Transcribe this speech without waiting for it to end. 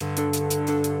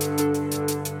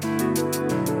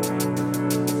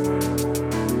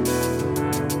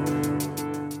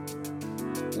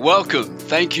Welcome.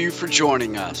 Thank you for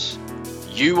joining us.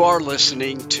 You are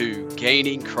listening to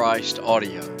Gaining Christ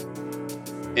Audio.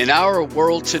 In our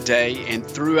world today and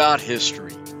throughout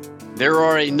history, there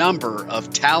are a number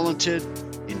of talented,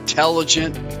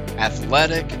 intelligent,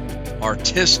 athletic,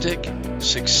 artistic,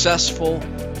 successful,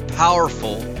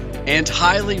 powerful, and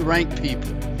highly ranked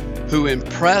people who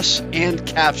impress and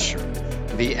capture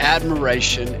the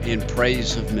admiration and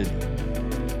praise of many.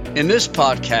 In this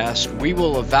podcast, we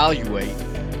will evaluate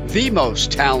the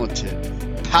most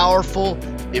talented, powerful,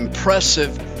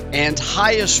 impressive, and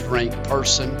highest ranked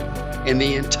person in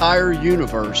the entire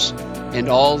universe and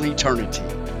all eternity,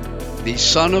 the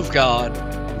Son of God,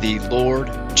 the Lord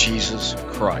Jesus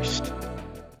Christ.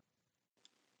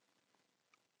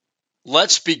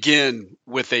 Let's begin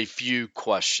with a few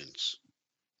questions.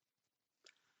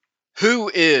 Who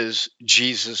is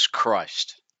Jesus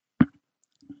Christ?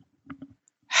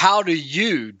 How do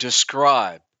you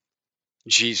describe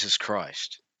Jesus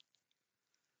Christ?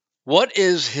 What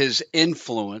is his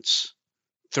influence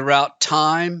throughout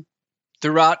time,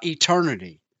 throughout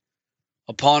eternity,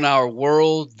 upon our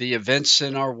world, the events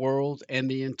in our world, and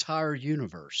the entire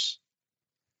universe?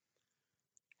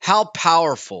 How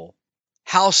powerful,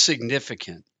 how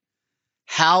significant,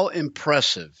 how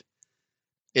impressive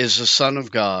is the Son of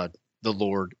God, the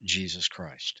Lord Jesus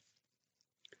Christ?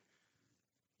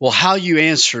 Well, how you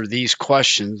answer these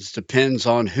questions depends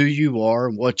on who you are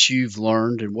and what you've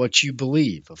learned and what you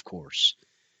believe, of course.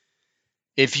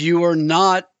 If you are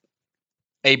not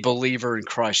a believer in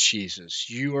Christ Jesus,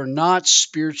 you are not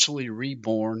spiritually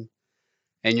reborn,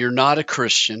 and you're not a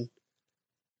Christian,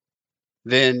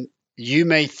 then you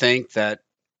may think that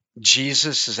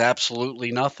Jesus is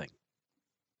absolutely nothing.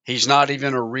 He's not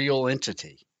even a real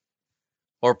entity.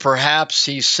 Or perhaps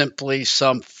he's simply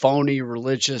some phony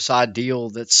religious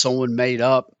ideal that someone made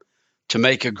up to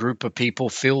make a group of people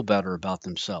feel better about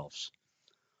themselves.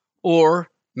 Or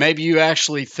maybe you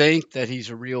actually think that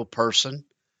he's a real person,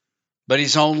 but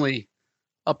he's only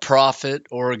a prophet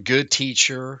or a good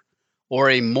teacher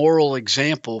or a moral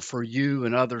example for you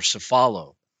and others to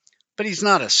follow. But he's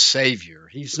not a savior.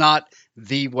 He's not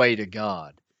the way to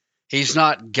God. He's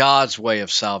not God's way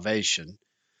of salvation,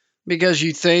 because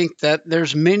you think that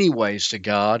there's many ways to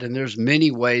God and there's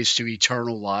many ways to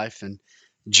eternal life, and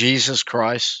Jesus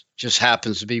Christ just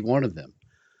happens to be one of them.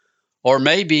 Or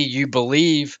maybe you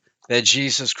believe that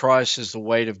Jesus Christ is the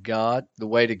way to God,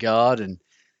 and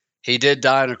he did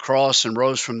die on a cross and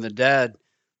rose from the dead,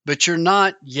 but you're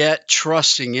not yet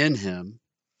trusting in him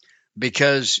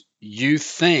because you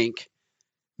think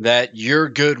that your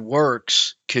good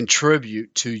works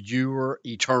contribute to your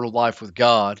eternal life with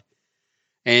God,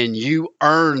 and you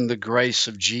earn the grace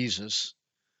of Jesus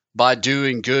by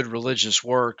doing good religious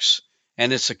works,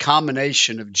 and it's a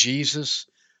combination of Jesus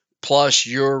plus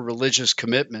your religious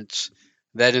commitments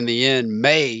that in the end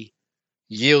may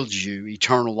yield you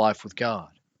eternal life with God.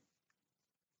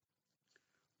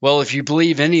 Well, if you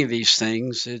believe any of these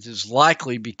things, it is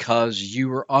likely because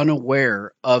you are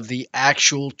unaware of the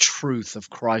actual truth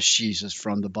of Christ Jesus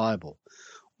from the Bible,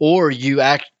 or you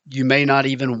may not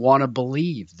even want to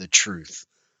believe the truth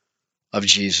of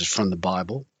Jesus from the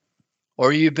Bible,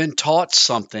 or you've been taught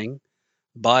something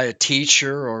by a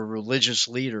teacher or a religious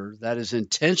leader that is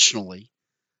intentionally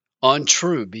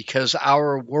untrue, because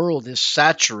our world is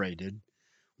saturated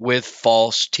with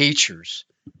false teachers,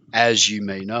 as you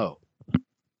may know.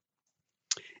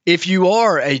 If you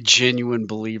are a genuine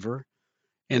believer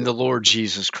in the Lord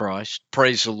Jesus Christ,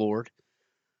 praise the Lord,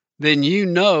 then you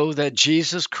know that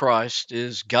Jesus Christ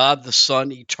is God the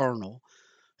Son eternal,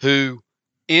 who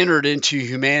entered into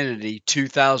humanity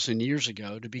 2,000 years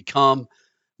ago to become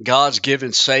God's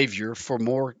given Savior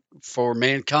for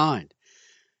mankind.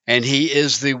 And he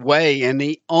is the way and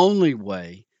the only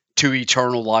way to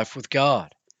eternal life with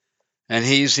God. And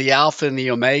he's the Alpha and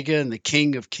the Omega and the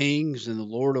King of Kings and the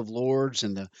Lord of Lords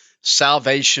and the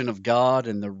salvation of God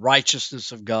and the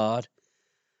righteousness of God.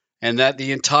 And that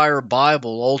the entire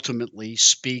Bible ultimately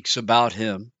speaks about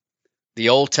him, the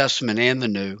Old Testament and the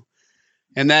New.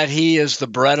 And that he is the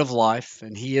bread of life,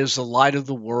 and he is the light of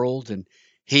the world, and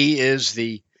he is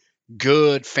the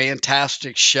good,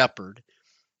 fantastic shepherd,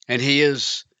 and he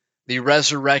is the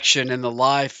resurrection and the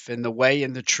life and the way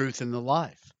and the truth and the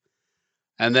life,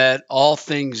 and that all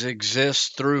things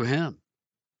exist through him.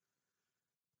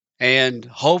 And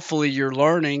hopefully you're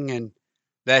learning and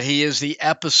that he is the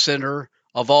epicenter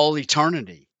of all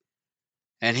eternity,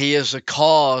 and he is the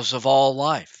cause of all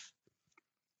life.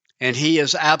 And he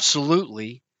is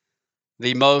absolutely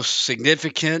the most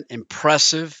significant,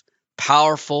 impressive,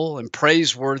 powerful, and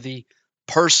praiseworthy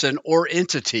person or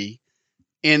entity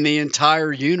in the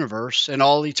entire universe and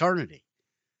all eternity.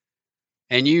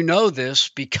 And you know this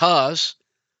because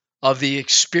of the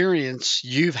experience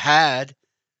you've had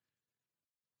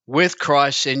with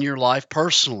Christ in your life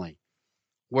personally,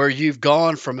 where you've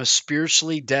gone from a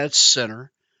spiritually dead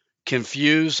sinner,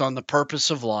 confused on the purpose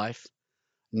of life,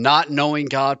 not knowing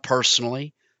God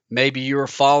personally. Maybe you are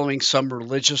following some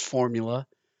religious formula,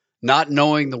 not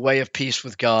knowing the way of peace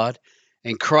with God,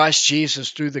 and Christ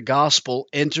Jesus, through the gospel,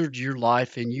 entered your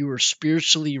life, and you were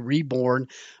spiritually reborn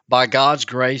by God's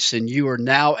grace, and you are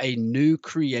now a new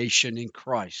creation in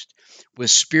Christ, with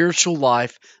spiritual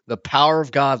life, the power of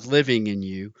God living in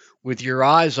you, with your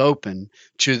eyes open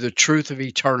to the truth of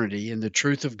eternity and the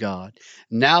truth of God,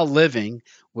 now living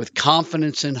with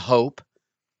confidence and hope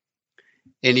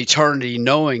in eternity,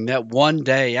 knowing that one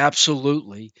day,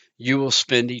 absolutely, you will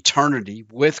spend eternity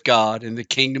with God in the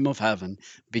kingdom of heaven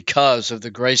because of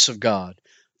the grace of God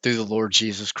through the Lord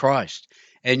Jesus Christ.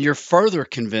 And you're further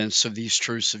convinced of these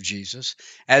truths of Jesus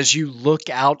as you look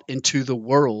out into the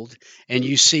world and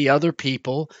you see other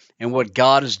people and what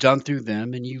God has done through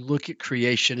them, and you look at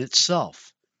creation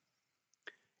itself.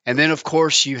 And then, of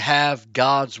course, you have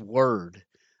God's Word,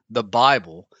 the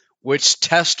Bible, which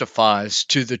testifies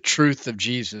to the truth of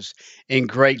Jesus in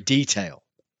great detail.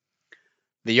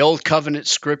 The Old Covenant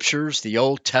scriptures, the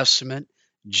Old Testament,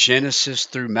 Genesis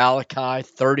through Malachi,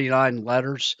 39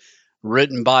 letters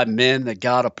written by men that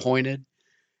God appointed,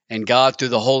 and God, through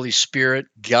the Holy Spirit,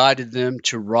 guided them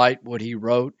to write what He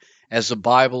wrote, as the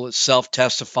Bible itself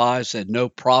testifies that no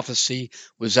prophecy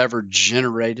was ever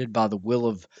generated by the will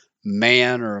of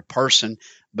man or a person,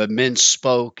 but men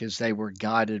spoke as they were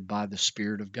guided by the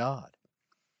Spirit of God.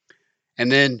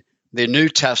 And then the New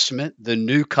Testament, the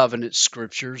New Covenant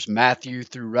scriptures, Matthew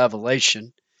through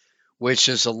Revelation, which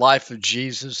is the life of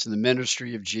Jesus and the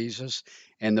ministry of Jesus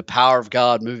and the power of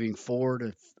God moving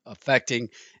forward, affecting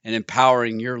and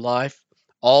empowering your life,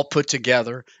 all put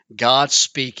together, God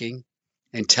speaking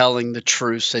and telling the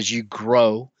truths as you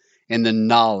grow in the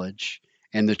knowledge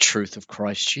and the truth of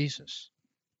Christ Jesus.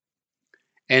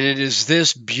 And it is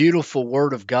this beautiful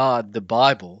Word of God, the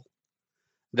Bible,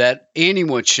 that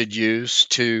anyone should use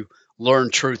to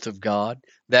learn truth of God,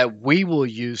 that we will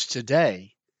use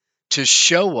today to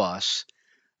show us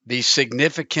the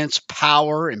significance,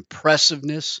 power,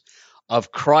 impressiveness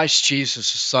of Christ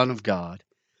Jesus, the Son of God.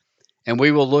 And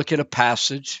we will look at a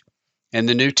passage in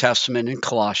the New Testament in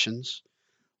Colossians,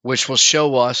 which will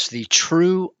show us the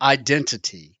true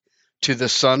identity to the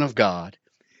Son of God,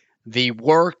 the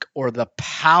work or the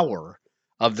power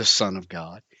of the Son of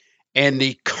God, and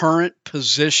the current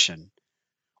position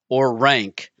or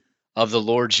rank of the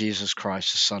Lord Jesus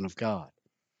Christ, the Son of God.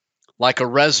 Like a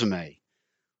resume,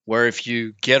 where if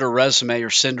you get a resume or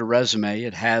send a resume,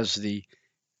 it has the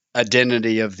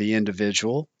identity of the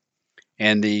individual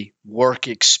and the work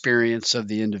experience of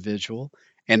the individual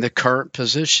and the current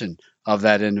position of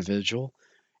that individual.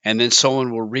 And then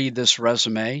someone will read this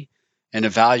resume and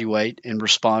evaluate and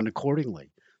respond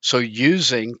accordingly. So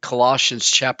using Colossians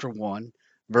chapter 1,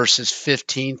 verses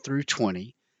 15 through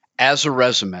 20 as a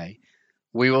resume,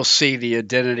 we will see the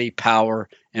identity, power,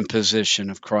 and position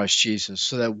of Christ Jesus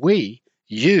so that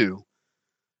you,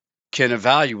 can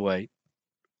evaluate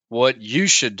what you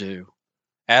should do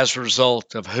as a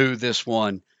result of who this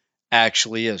one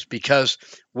actually is. Because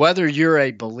whether you're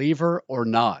a believer or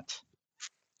not,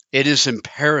 it is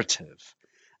imperative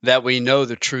that we know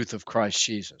the truth of Christ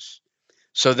Jesus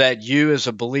so that you as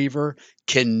a believer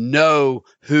can know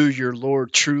who your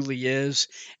Lord truly is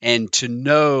and to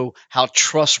know how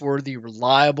trustworthy,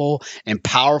 reliable, and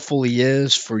powerful He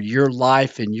is for your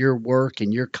life and your work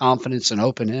and your confidence and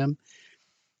hope in Him.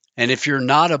 And if you're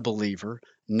not a believer,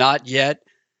 not yet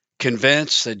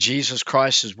convinced that Jesus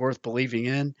Christ is worth believing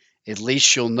in, at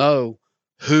least you'll know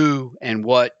who and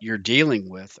what you're dealing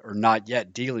with or not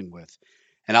yet dealing with.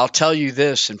 And I'll tell you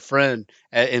this, and friend,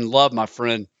 in love, my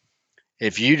friend,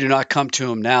 if you do not come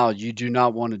to Him now, you do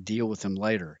not want to deal with Him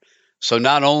later. So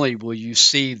not only will you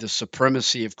see the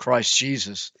supremacy of Christ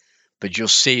Jesus, but you'll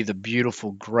see the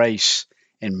beautiful grace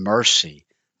and mercy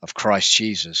of Christ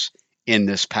Jesus in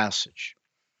this passage.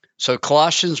 So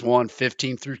Colossians 1,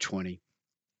 15 through 20,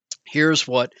 here's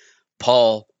what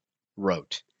Paul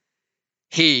wrote.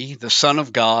 He, the Son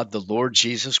of God, the Lord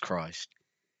Jesus Christ,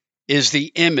 is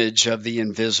the image of the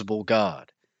invisible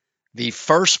God, the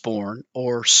firstborn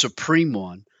or supreme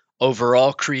one over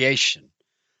all creation.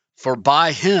 For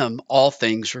by Him all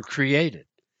things were created,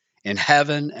 in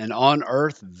heaven and on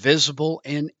earth, visible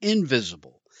and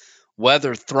invisible,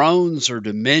 whether thrones or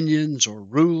dominions or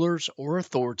rulers or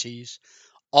authorities.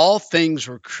 All things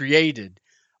were created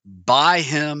by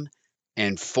Him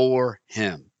and for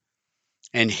Him.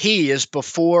 And He is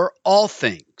before all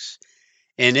things,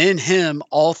 and in him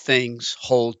all things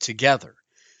hold together.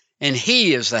 And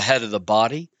he is the head of the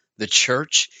body, the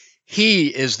church. He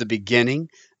is the beginning,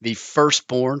 the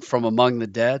firstborn from among the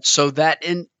dead, so that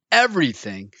in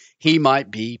everything he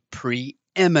might be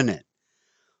preeminent.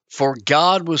 For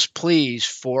God was pleased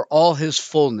for all his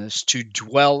fullness to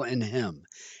dwell in him,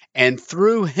 and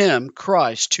through him,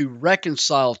 Christ, to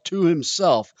reconcile to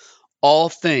himself all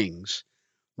things,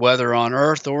 whether on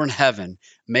earth or in heaven,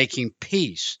 making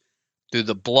peace through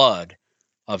the blood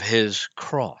of his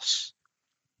cross.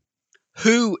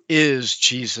 Who is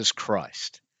Jesus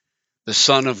Christ, the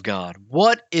Son of God?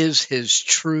 What is his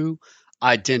true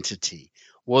identity?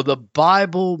 Well, the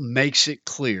Bible makes it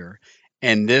clear,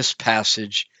 and this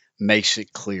passage makes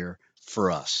it clear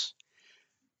for us.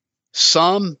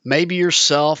 Some, maybe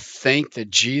yourself, think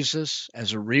that Jesus,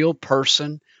 as a real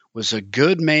person, was a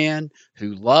good man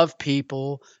who loved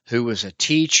people, who was a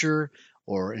teacher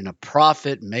or a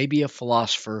prophet, maybe a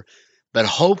philosopher. But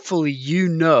hopefully you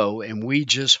know, and we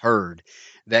just heard,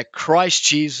 that Christ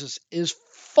Jesus is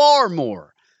far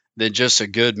more than just a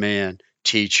good man,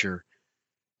 teacher,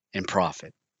 and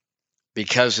prophet.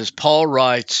 Because as Paul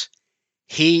writes,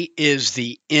 he is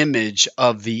the image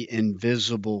of the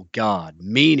invisible God,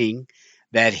 meaning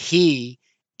that he,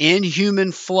 in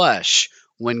human flesh,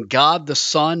 when God the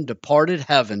Son departed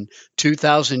heaven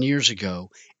 2,000 years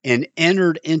ago and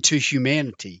entered into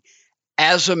humanity,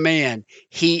 as a man,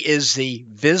 he is the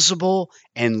visible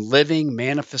and living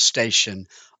manifestation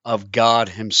of God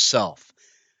himself.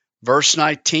 Verse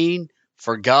 19,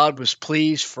 for God was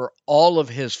pleased for all of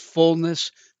his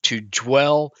fullness to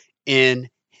dwell in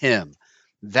him.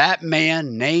 That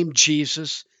man named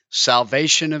Jesus,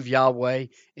 salvation of Yahweh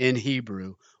in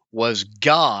Hebrew, was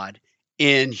God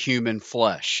in human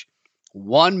flesh.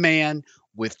 One man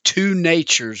with two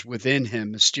natures within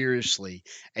him mysteriously,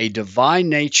 a divine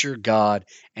nature, God,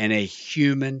 and a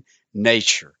human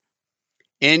nature.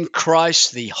 In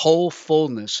Christ, the whole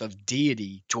fullness of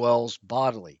deity dwells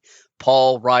bodily.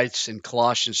 Paul writes in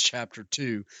Colossians chapter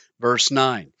 2, verse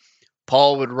 9.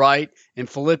 Paul would write in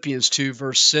Philippians 2,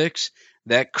 verse 6,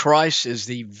 that Christ is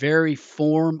the very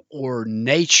form or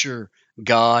nature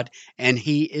God, and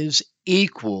he is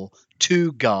equal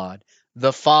to God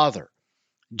the Father.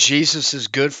 Jesus'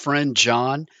 good friend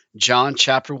John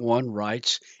chapter 1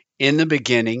 writes, in the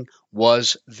beginning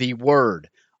was the Word,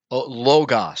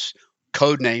 Logos,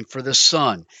 code name for the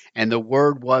Son, and the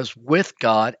Word was with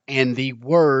God, and the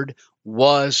Word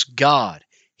was God.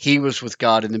 He was with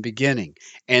God in the beginning,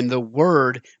 and the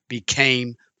Word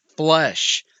became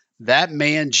flesh. That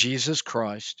man, Jesus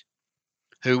Christ,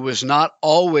 who was not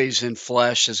always in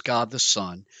flesh as God the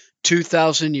Son,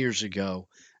 2,000 years ago,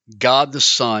 God the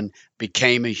Son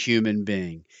became a human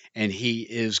being, and he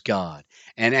is God.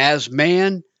 And as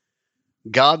man,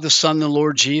 God the Son, the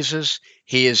Lord Jesus,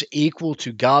 he is equal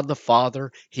to God the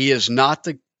Father. He is not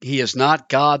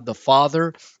God the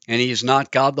Father, and he is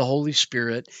not God the Holy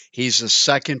Spirit. He's the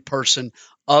second person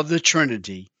of the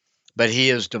Trinity, but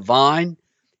he is divine,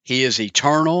 he is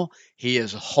eternal, he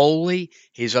is holy,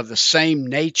 he's of the same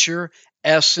nature,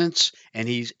 essence, and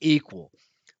he's equal.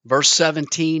 Verse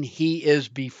 17, he is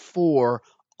before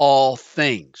all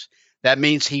things. That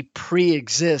means he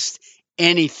pre-exists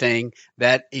anything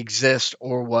that exists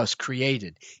or was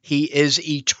created. He is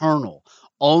eternal.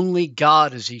 Only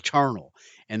God is eternal.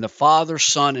 And the Father,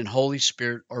 Son, and Holy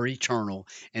Spirit are eternal.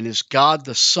 And it's God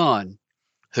the Son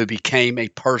who became a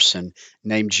person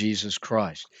named Jesus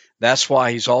Christ. That's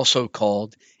why he's also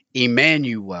called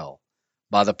Emmanuel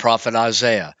by the prophet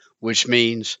Isaiah, which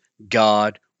means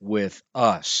God with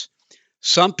us.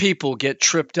 Some people get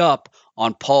tripped up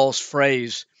on Paul's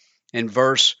phrase in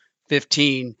verse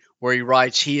 15 where he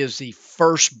writes, he is the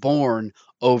firstborn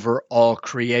over all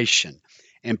creation.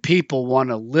 And people want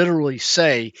to literally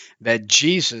say that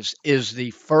Jesus is the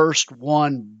first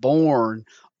one born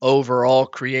over all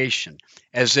creation,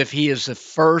 as if he is the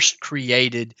first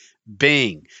created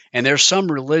being. And there's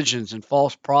some religions and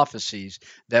false prophecies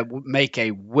that make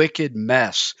a wicked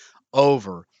mess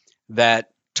over that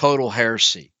total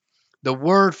heresy. The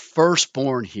word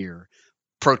firstborn here,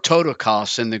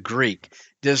 prototokos in the Greek,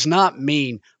 does not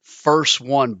mean first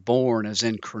one born as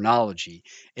in chronology.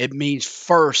 It means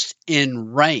first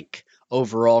in rank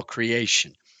over all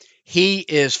creation. He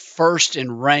is first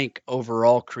in rank over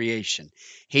all creation.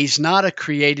 He's not a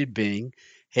created being.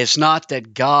 It's not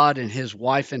that God and his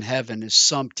wife in heaven, as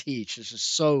some teach, this is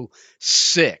so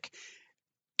sick,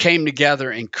 came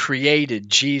together and created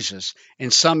Jesus.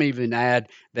 And some even add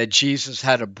that Jesus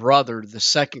had a brother, the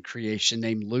second creation,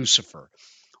 named Lucifer.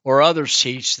 Or others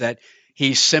teach that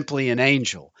he's simply an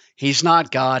angel. He's not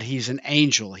God, he's an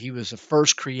angel. He was the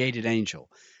first created angel.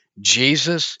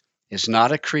 Jesus is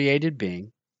not a created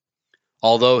being,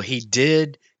 although he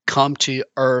did come to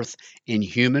earth in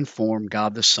human form,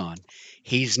 God the Son.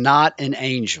 He's not an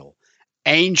angel.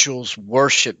 Angels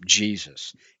worship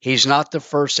Jesus. He's not the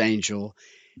first angel.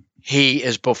 He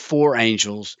is before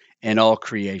angels in all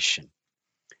creation.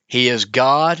 He is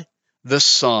God the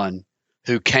Son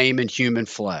who came in human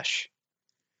flesh.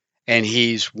 And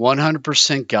he's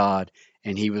 100% God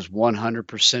and he was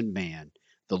 100% man,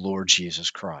 the Lord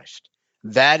Jesus Christ.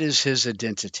 That is his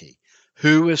identity.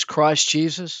 Who is Christ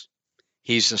Jesus?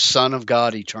 He's the Son of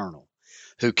God eternal,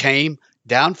 who came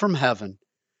down from heaven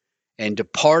and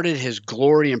departed his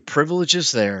glory and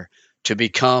privileges there to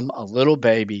become a little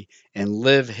baby and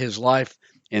live his life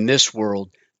in this world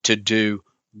to do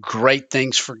great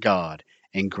things for God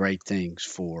and great things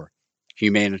for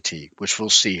humanity, which we'll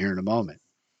see here in a moment.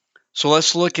 So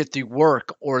let's look at the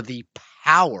work or the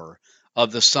power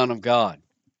of the Son of God.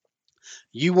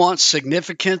 You want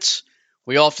significance?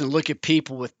 We often look at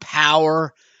people with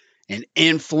power and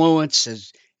influence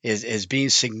as being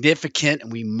significant,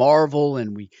 and we marvel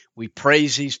and we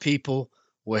praise these people.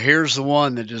 Well, here's the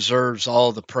one that deserves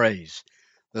all the praise,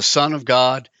 the Son of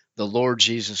God, the Lord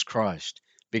Jesus Christ.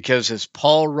 Because as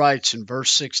Paul writes in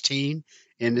verse 16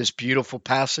 in this beautiful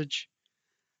passage,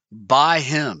 by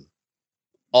him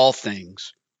all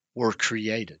things were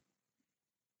created.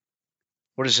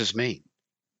 What does this mean?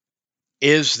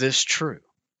 Is this true?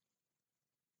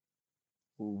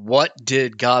 What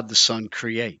did God the Son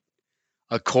create?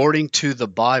 According to the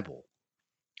Bible,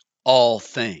 all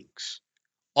things,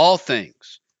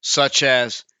 such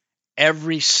as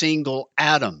every single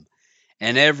atom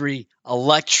and every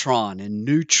electron and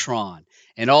neutron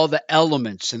and all the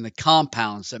elements and the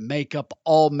compounds that make up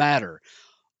all matter,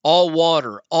 all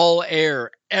water, all air,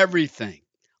 everything,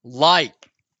 light,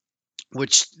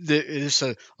 which is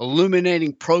an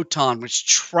illuminating proton which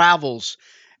travels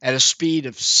at a speed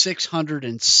of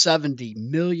 670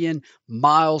 million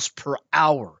miles per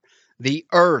hour. The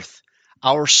Earth,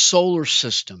 our solar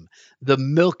system, the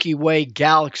Milky Way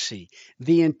galaxy,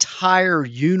 the entire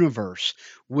universe,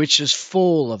 which is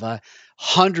full of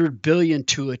 100 billion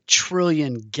to 1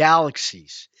 trillion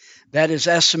galaxies. That is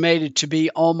estimated to be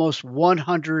almost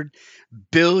 100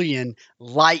 billion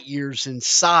light years in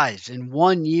size. In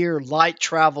 1 year, light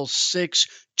travels 6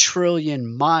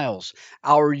 trillion miles.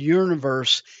 Our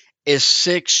universe is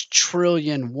 6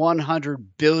 trillion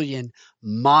 100 billion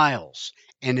miles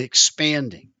and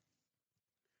expanding.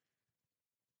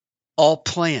 All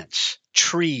plants,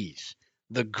 trees,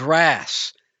 the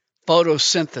grass,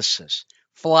 photosynthesis,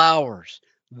 flowers,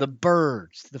 the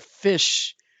birds, the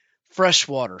fish,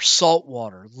 freshwater,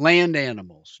 saltwater, land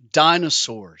animals,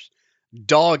 dinosaurs,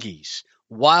 doggies,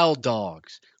 wild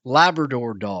dogs,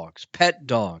 Labrador dogs, pet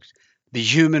dogs, the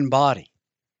human body.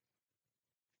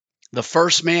 The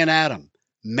first man, Adam,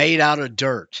 made out of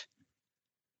dirt,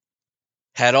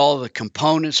 had all the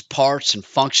components, parts, and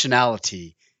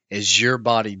functionality as your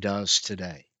body does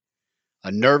today.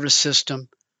 A nervous system,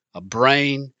 a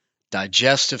brain,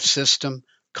 digestive system,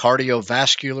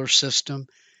 cardiovascular system.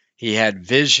 He had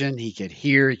vision, he could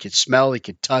hear, he could smell, he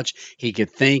could touch, he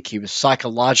could think, he was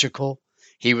psychological,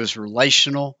 he was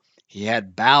relational, he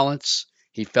had balance,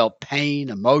 he felt pain,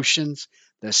 emotions,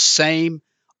 the same,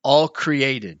 all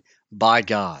created by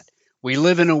God. We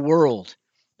live in a world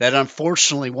that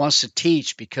unfortunately wants to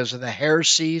teach, because of the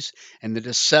heresies and the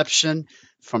deception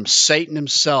from Satan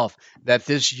himself, that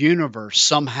this universe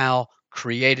somehow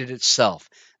created itself,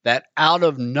 that out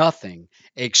of nothing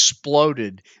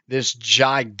exploded this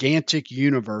gigantic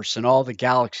universe and all the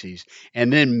galaxies.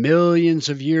 And then millions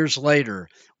of years later,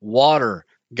 water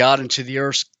got into the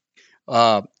earth's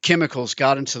chemicals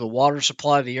got into the water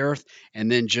supply of the earth,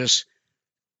 and then just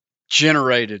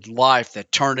generated life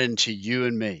that turned into you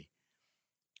and me.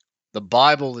 The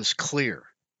Bible is clear.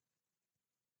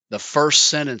 The first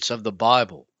sentence of the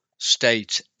Bible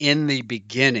states, in the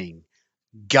beginning,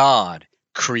 God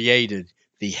created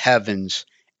the heavens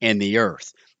and the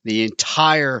earth. The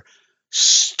entire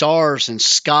stars and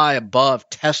sky above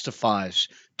testifies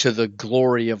to the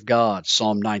glory of God,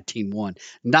 Psalm 19:1.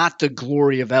 Not the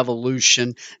glory of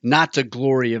evolution, not the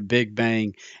glory of Big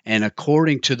Bang. And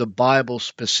according to the Bible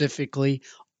specifically,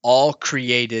 all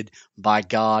created by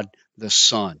God the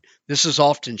Son. This is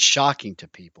often shocking to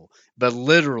people, but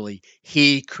literally,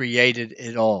 He created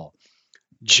it all.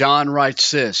 John writes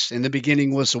this, in the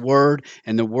beginning was the Word,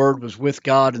 and the Word was with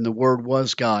God, and the Word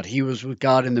was God. He was with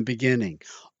God in the beginning.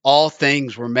 All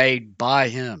things were made by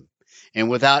Him, and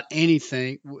without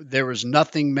anything, there was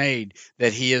nothing made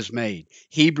that he has made.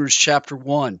 Hebrews chapter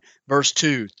 1, verse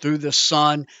 2, through the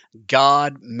Son,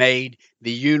 God made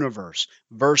the universe.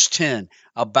 Verse 10,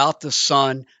 about the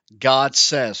Son, God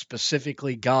says,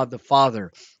 specifically God the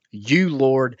Father, you,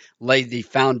 Lord, laid the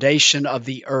foundation of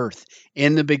the earth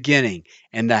in the beginning,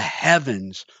 and the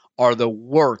heavens are the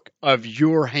work of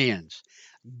your hands.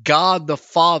 God the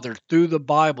Father, through the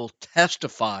Bible,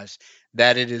 testifies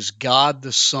that it is God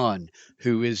the Son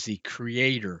who is the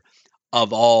creator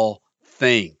of all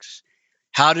things.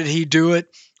 How did he do it?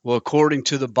 Well, according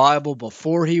to the Bible,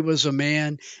 before he was a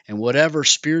man and whatever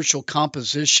spiritual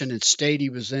composition and state he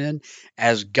was in,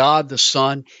 as God the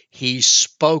Son, he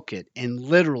spoke it. And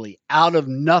literally, out of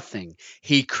nothing,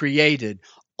 he created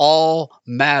all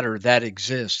matter that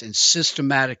exists and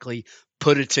systematically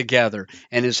put it together.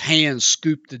 And his hands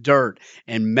scooped the dirt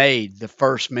and made the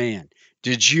first man.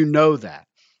 Did you know that?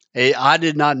 I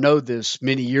did not know this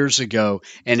many years ago,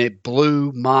 and it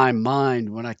blew my mind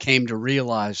when I came to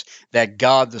realize that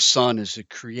God the Son is the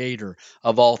creator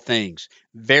of all things.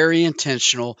 Very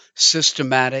intentional,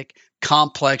 systematic,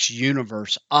 complex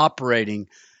universe operating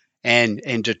and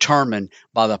determined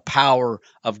by the power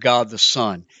of God the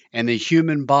Son. And the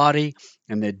human body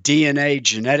and the DNA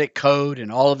genetic code and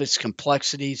all of its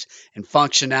complexities and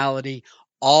functionality,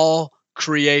 all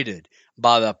created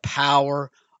by the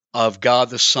power of God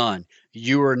the Son.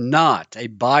 You are not a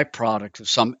byproduct of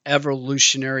some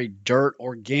evolutionary dirt,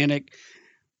 organic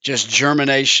just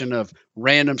germination of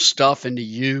random stuff into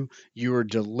you. You are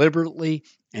deliberately,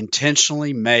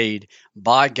 intentionally made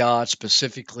by God,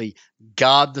 specifically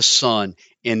God the Son,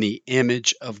 in the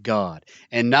image of God.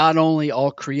 And not only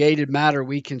all created matter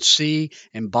we can see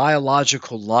and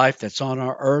biological life that's on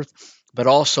our earth, but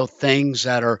also things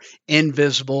that are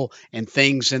invisible and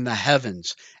things in the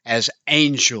heavens as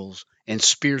angels and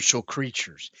spiritual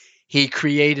creatures. He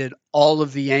created all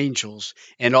of the angels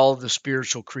and all of the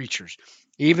spiritual creatures.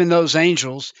 Even those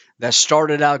angels that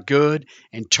started out good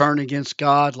and turned against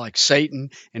God, like Satan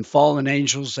and fallen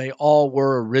angels, they all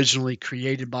were originally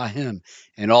created by him.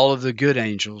 And all of the good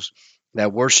angels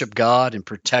that worship God and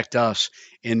protect us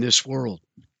in this world.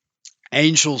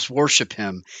 Angels worship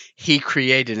him. He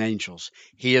created angels.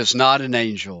 He is not an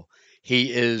angel.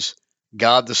 He is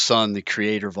God the Son, the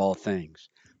creator of all things.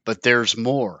 But there's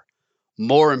more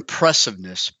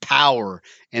impressiveness, power,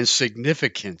 and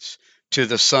significance to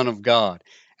the Son of God,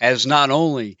 as not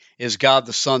only is God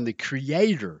the Son the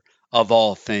creator of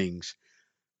all things,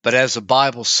 but as the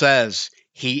Bible says,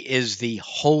 he is the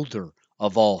holder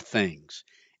of all things.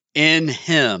 In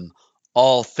him,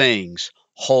 all things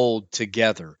hold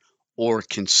together or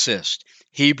consist.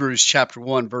 Hebrews chapter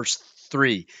 1, verse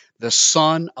 3, the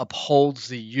Son upholds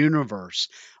the universe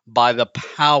by the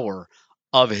power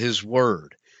of his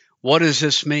word. What does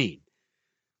this mean?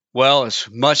 Well, as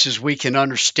much as we can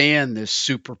understand this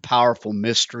super powerful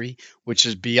mystery, which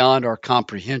is beyond our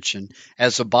comprehension,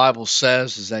 as the Bible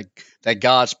says, is that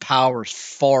God's power is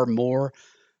far more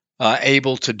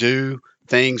able to do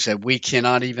things that we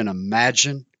cannot even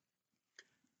imagine.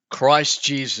 Christ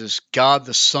Jesus, God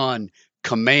the Son,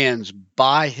 commands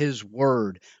by his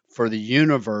word for the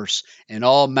universe and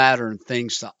all matter and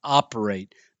things to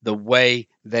operate the way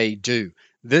they do.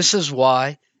 This is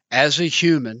why, as a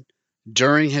human,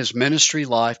 during his ministry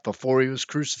life before he was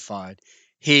crucified,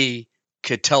 he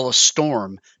could tell a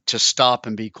storm to stop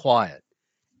and be quiet.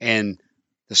 And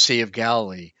the Sea of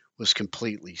Galilee was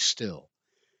completely still.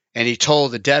 And he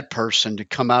told the dead person to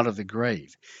come out of the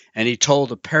grave. And he told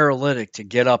the paralytic to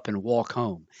get up and walk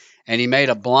home. And he made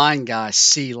a blind guy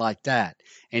see like that.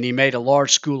 And he made a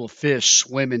large school of fish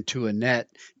swim into a net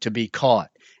to be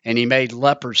caught. And he made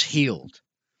lepers healed.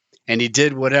 And he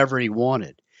did whatever he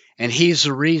wanted. And he's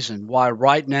the reason why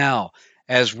right now,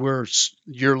 as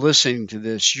you're listening to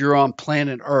this, you're on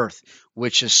planet Earth,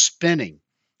 which is spinning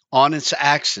on its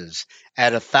axis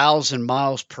at 1,000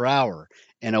 miles per hour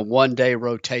in a one-day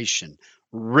rotation,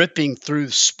 ripping through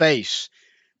space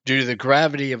due to the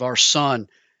gravity of our sun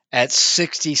at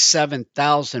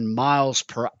 67,000 miles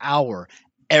per hour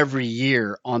every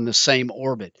year on the same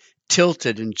orbit,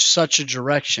 tilted in such a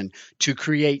direction to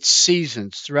create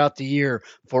seasons throughout the year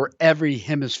for every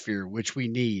hemisphere which we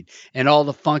need and all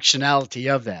the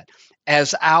functionality of that.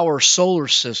 as our solar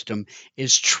system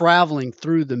is traveling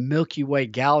through the Milky Way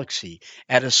galaxy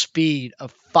at a speed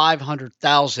of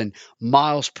 500,000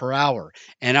 miles per hour.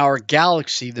 And our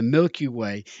galaxy, the Milky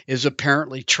Way, is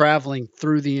apparently traveling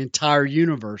through the entire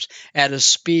universe at a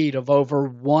speed of over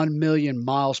 1 million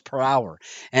miles per hour.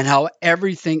 And how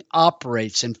everything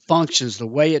operates and functions the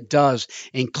way it does,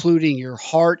 including your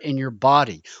heart and your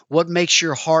body. What makes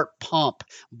your heart pump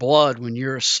blood when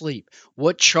you're asleep?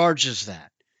 What charges that?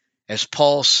 As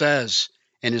Paul says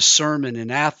in his sermon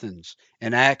in Athens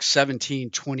in Acts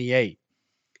 17:28,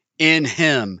 in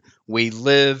him we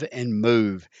live and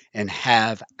move and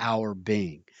have our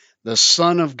being. The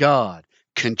Son of God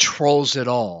controls it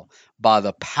all by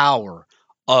the power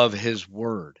of his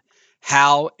word.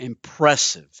 How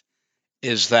impressive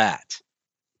is that?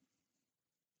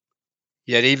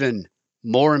 Yet even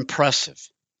more impressive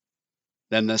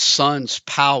than the Son's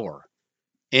power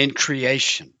in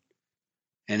creation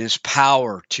and his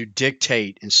power to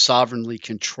dictate and sovereignly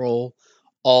control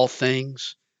all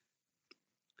things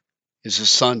is the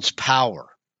Son's power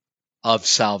of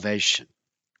salvation.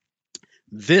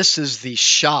 This is the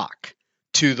shock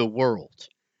to the world.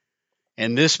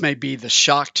 And this may be the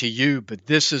shock to you, but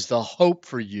this is the hope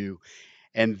for you.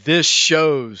 And this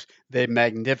shows the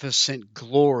magnificent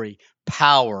glory,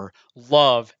 power,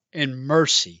 love, and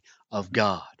mercy of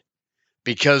God.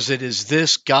 Because it is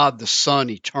this God the Son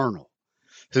eternal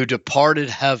who departed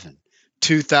heaven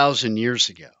 2,000 years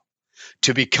ago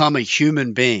to become a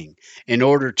human being in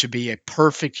order to be a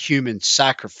perfect human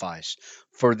sacrifice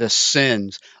for the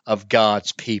sins of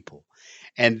God's people.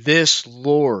 And this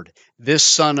Lord, this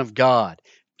Son of God,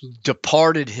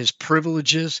 departed his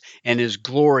privileges and his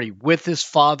glory with his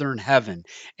Father in heaven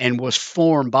and was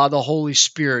formed by the Holy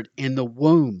Spirit in the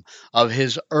womb of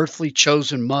his earthly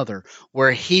chosen mother,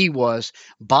 where he was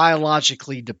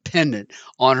biologically dependent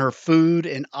on her food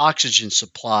and oxygen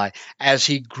supply as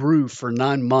he grew for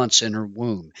 9 months in her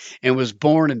womb, and was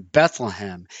born in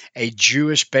Bethlehem, a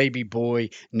Jewish baby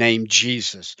boy named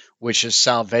Jesus, which is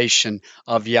salvation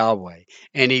of Yahweh.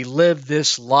 And he lived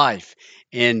this life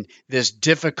in this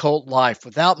difficult life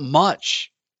without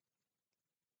much.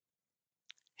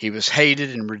 He was hated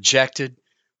and rejected,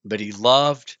 but he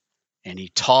loved and he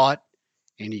taught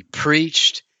and he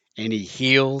preached and he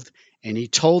healed and he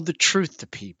told the truth to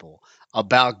people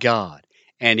about God.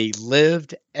 And he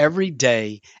lived every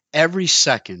day, every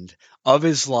second of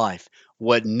his life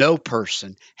what no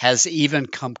person has even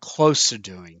come close to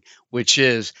doing, which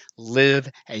is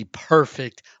live a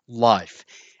perfect life.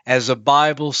 As the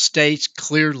Bible states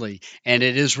clearly, and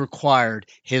it is required,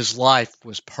 his life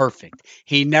was perfect.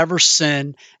 He never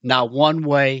sinned, not one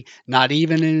way, not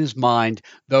even in his mind,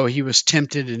 though he was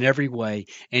tempted in every way,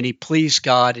 and he pleased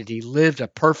God, and he lived a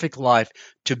perfect life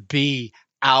to be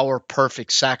our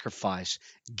perfect sacrifice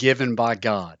given by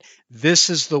God. This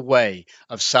is the way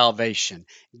of salvation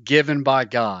given by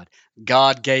God.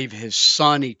 God gave his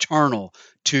Son eternal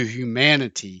to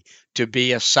humanity to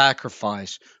be a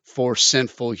sacrifice for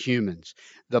sinful humans.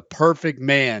 The perfect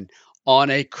man on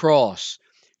a cross,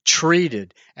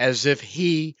 treated as if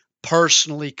he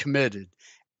personally committed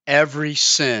every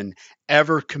sin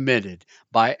ever committed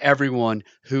by everyone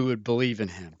who would believe in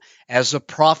him. As the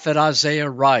prophet Isaiah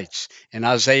writes in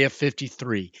Isaiah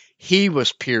 53, he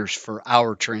was pierced for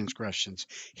our transgressions.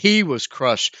 He was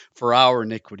crushed for our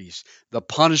iniquities. The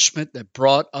punishment that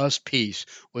brought us peace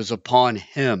was upon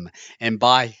him, and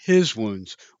by his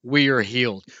wounds we are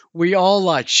healed. We all,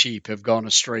 like sheep, have gone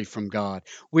astray from God.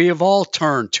 We have all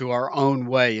turned to our own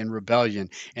way in rebellion,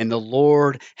 and the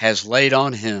Lord has laid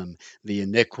on him the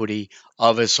iniquity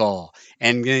of us all.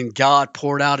 And then God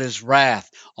poured out his wrath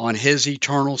on his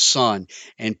eternal Son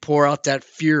and poured out that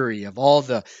fury of all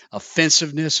the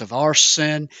offensiveness of our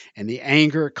sin and the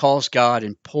anger it caused God,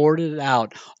 and poured it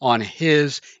out on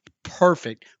his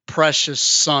perfect, precious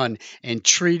Son, and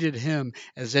treated him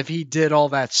as if he did all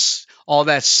that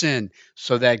sin,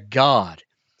 so that God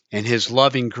and his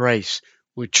loving grace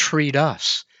would treat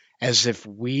us as if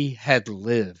we had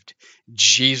lived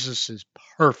Jesus'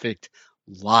 perfect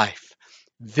life.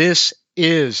 This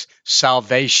is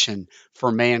salvation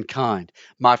for mankind.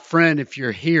 My friend, if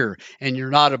you're here and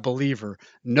you're not a believer,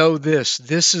 know this.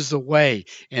 This is the way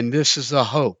and this is the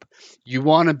hope. You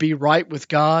want to be right with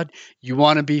God? You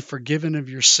want to be forgiven of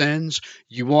your sins?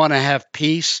 You want to have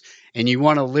peace? And you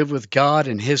want to live with God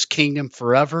and his kingdom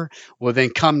forever? Well,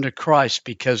 then come to Christ,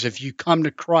 because if you come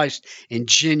to Christ in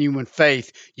genuine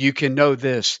faith, you can know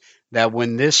this, that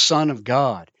when this Son of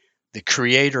God, the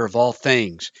creator of all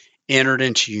things, entered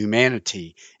into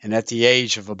humanity and at the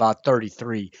age of about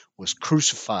 33 was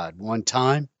crucified one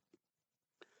time,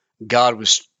 God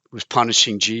was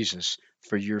punishing Jesus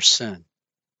for your sin.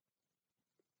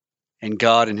 And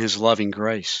God, in his loving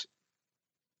grace,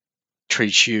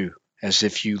 treats you as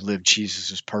if you lived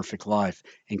Jesus' perfect life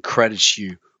and credits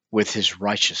you with his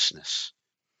righteousness.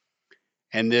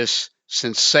 And this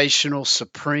sensational,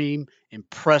 supreme,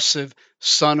 impressive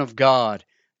Son of God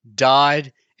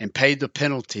died and paid the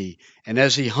penalty. And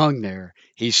as he hung there,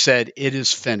 he said, "It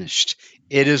is finished.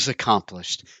 It is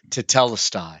accomplished,"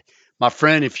 tetelestai. My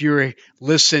friend, if you're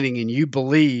listening and you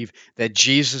believe that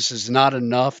Jesus is not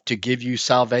enough to give you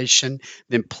salvation,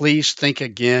 then please think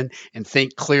again and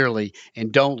think clearly,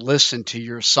 and don't listen to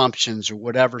your assumptions or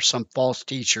whatever some false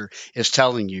teacher is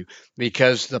telling you,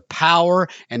 because the power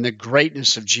and the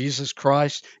greatness of Jesus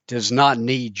Christ does not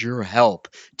need your help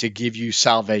to give you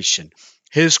salvation.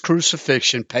 His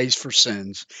crucifixion pays for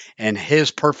sins, and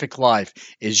his perfect life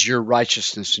is your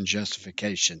righteousness and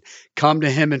justification. Come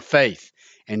to him in faith,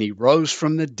 and he rose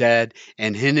from the dead,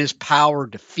 and in his power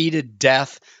defeated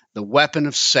death, the weapon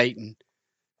of Satan,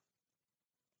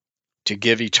 to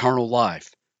give eternal life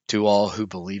to all who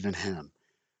believe in him.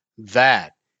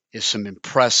 That is some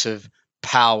impressive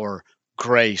power,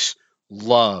 grace,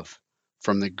 love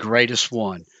from the greatest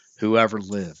one who ever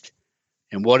lived.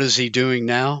 And what is he doing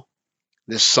now?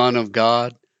 This Son of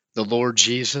God, the Lord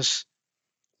Jesus?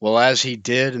 Well, as he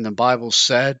did, and the Bible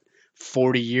said,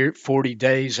 40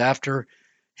 days after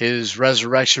his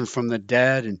resurrection from the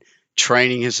dead and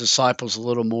training his disciples a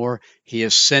little more, he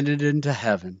ascended into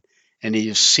heaven, and he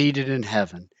is seated in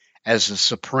heaven as the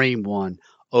supreme one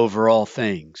over all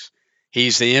things.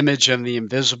 He's the image of the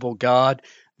invisible God,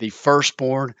 the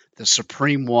firstborn, the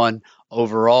supreme one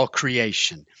over all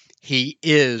creation. He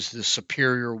is the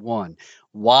superior one.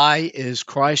 Why is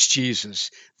Christ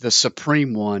Jesus the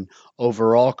supreme one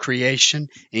over all creation,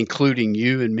 including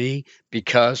you and me?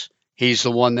 Because he's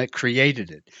the one that created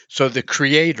it. So the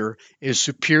creator is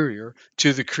superior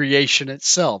to the creation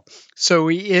itself. So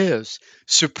he is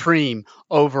supreme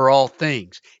over all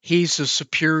things. He's the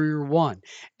superior one.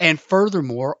 And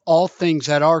furthermore, all things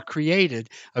that are created,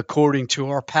 according to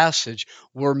our passage,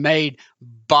 were made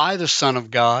by the Son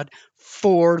of God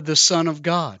for the Son of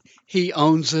God. He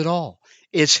owns it all.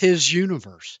 It's his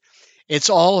universe. It's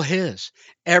all his.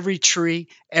 Every tree,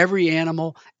 every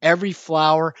animal, every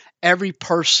flower, every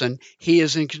person, he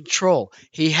is in control.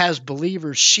 He has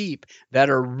believers' sheep that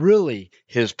are really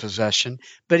his possession,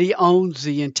 but he owns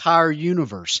the entire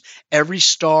universe. Every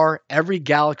star, every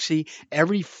galaxy,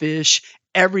 every fish,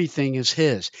 everything is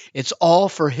his. It's all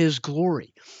for his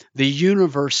glory. The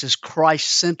universe is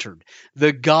Christ-centered.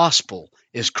 The gospel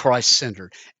is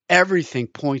Christ-centered. Everything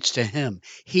points to him.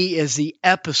 He is the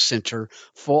epicenter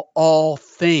for all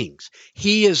things.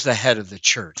 He is the head of the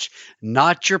church,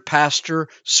 not your pastor,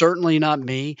 certainly not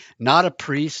me, not a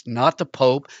priest, not the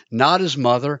Pope, not his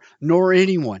mother, nor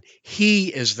anyone. He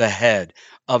is the head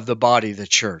of the body of the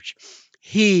church.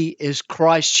 He is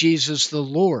Christ Jesus the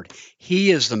Lord.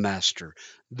 He is the master.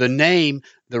 The name,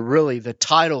 the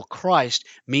title Christ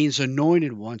means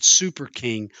anointed one, super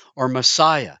king, or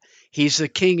Messiah. He's the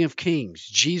King of Kings.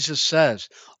 Jesus says,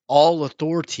 "All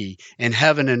authority in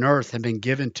heaven and earth have been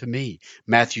given to me."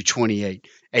 Matthew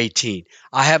 28:18.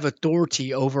 I have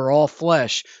authority over all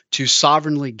flesh to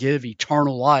sovereignly give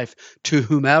eternal life to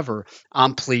whomever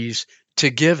I'm pleased to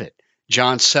give it.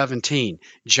 John 17,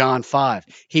 John 5.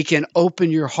 He can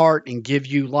open your heart and give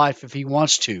you life if he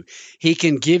wants to. He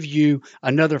can give you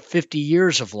another 50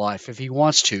 years of life if he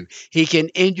wants to. He can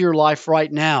end your life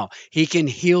right now. He can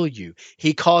heal you.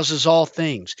 He causes all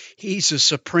things. He's the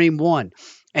supreme one.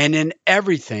 And in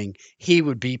everything, he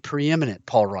would be preeminent,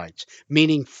 Paul writes,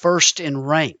 meaning first in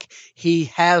rank. He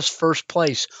has first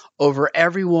place over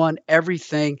everyone,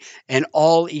 everything, and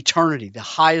all eternity, the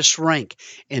highest rank.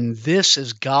 And this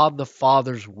is God the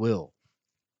Father's will,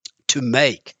 to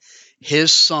make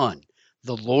his Son,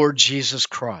 the Lord Jesus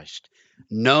Christ,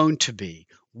 known to be,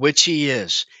 which he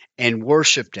is, and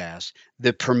worshiped as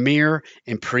the premier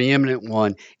and preeminent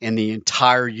one in the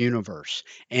entire universe.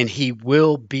 And he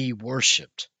will be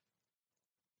worshiped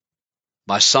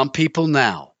by some people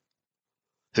now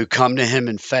who come to him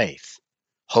in faith,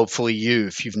 hopefully you,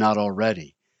 if you've not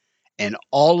already, and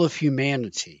all of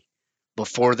humanity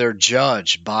before they're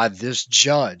judged by this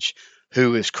judge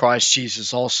who is Christ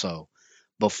Jesus also,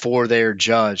 before they are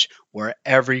judged, where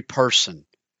every person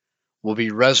will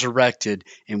be resurrected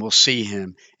and will see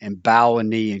him and bow a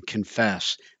knee and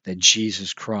confess that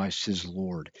Jesus Christ is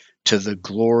Lord, to the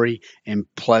glory and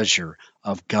pleasure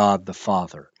of God the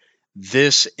Father.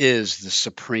 This is the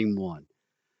supreme one.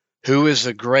 Who is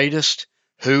the greatest?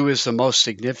 Who is the most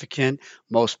significant,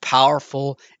 most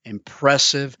powerful,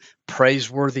 impressive,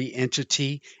 praiseworthy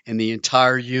entity in the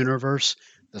entire universe?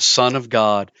 The Son of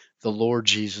God, the Lord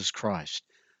Jesus Christ.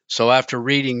 So after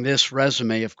reading this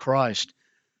resume of Christ,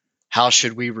 how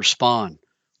should we respond?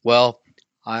 Well,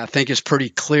 I think it's pretty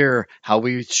clear how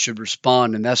we should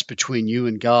respond, and that's between you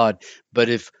and God. But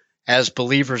if, as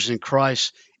believers in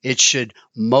Christ, it should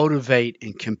motivate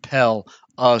and compel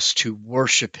us to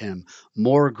worship Him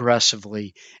more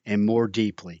aggressively and more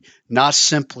deeply, not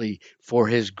simply for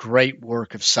His great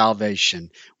work of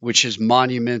salvation, which is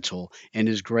monumental and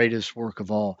His greatest work of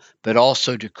all, but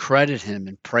also to credit Him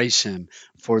and praise Him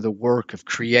for the work of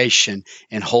creation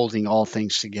and holding all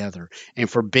things together, and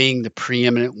for being the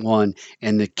preeminent one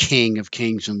and the King of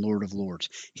kings and Lord of lords.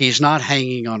 He's not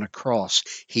hanging on a cross.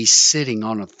 He's sitting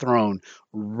on a throne,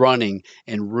 running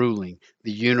and ruling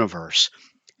the universe.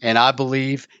 And I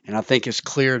believe, and I think it's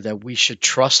clear that we should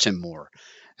trust Him more.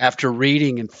 After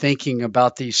reading and thinking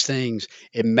about these things,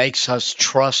 it makes us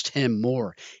trust Him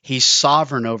more. He's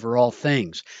sovereign over all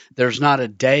things. There's not a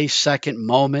day, second,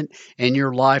 moment in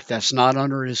your life that's not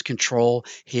under His control.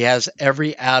 He has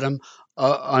every atom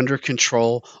under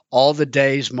control. All the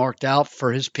days marked out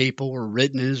for His people were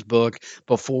written in His book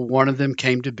before one of them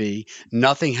came to be.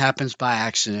 Nothing happens by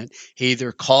accident. He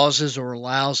either causes or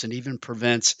allows and even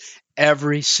prevents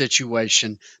every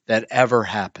situation that ever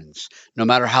happens. No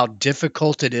matter how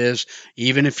difficult it is,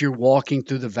 even if you're walking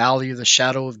through the valley of the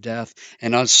shadow of death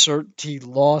and uncertainty,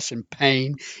 loss, and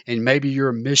pain, and maybe you're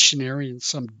a missionary in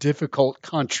some difficult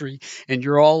country and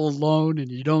you're all alone and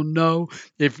you don't know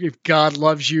if God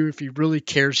loves you, if He really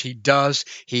cares. He does.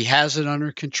 He has it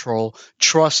under control.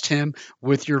 Trust Him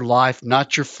with your life,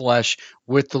 not your flesh,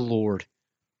 with the Lord.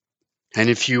 And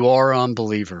if you are an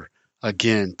unbeliever,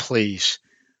 again, please,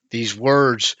 these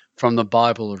words from the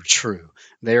Bible are true.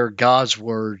 They are God's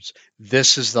words.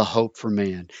 This is the hope for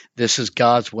man. This is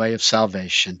God's way of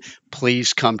salvation.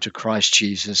 Please come to Christ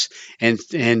Jesus and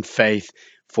in faith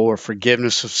for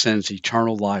forgiveness of sins,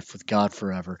 eternal life with God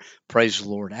forever. Praise the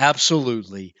Lord.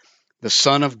 Absolutely, the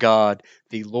Son of God,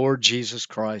 the Lord Jesus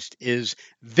Christ, is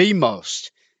the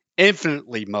most,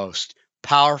 infinitely most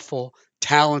powerful,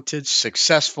 talented,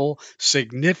 successful,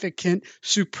 significant,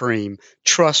 supreme,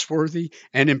 trustworthy,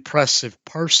 and impressive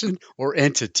person or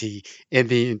entity in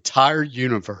the entire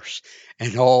universe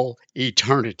and all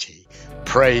eternity.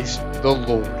 Praise the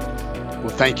Lord. Well,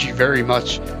 thank you very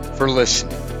much for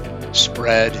listening.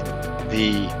 Spread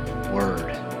the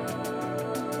word.